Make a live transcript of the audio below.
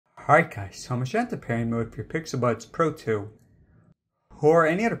Alright guys, so I'm going to show you the pairing mode for your Pixel Buds Pro 2 or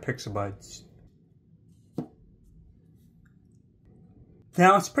any other Pixel Buds.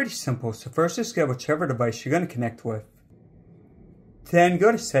 Now it's pretty simple, so first just get whichever device you're going to connect with. Then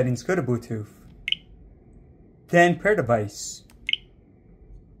go to settings, go to Bluetooth. Then pair device.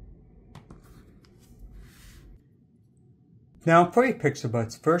 Now for your Pixel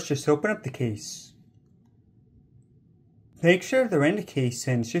Buds, first just open up the case. Make sure they're in the case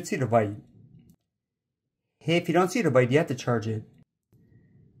and you should see the light. Hey, if you don't see the light, you have to charge it.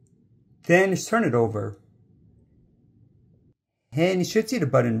 Then just turn it over. And you should see the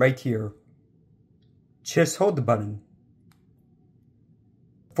button right here. Just hold the button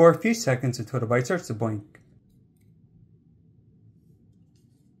for a few seconds until the light starts to blink.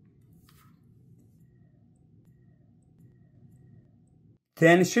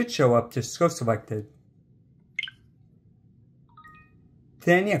 Then it should show up, just go selected.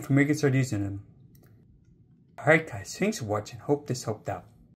 Then yeah, from here you can start using them. Alright guys, thanks for watching, hope this helped out.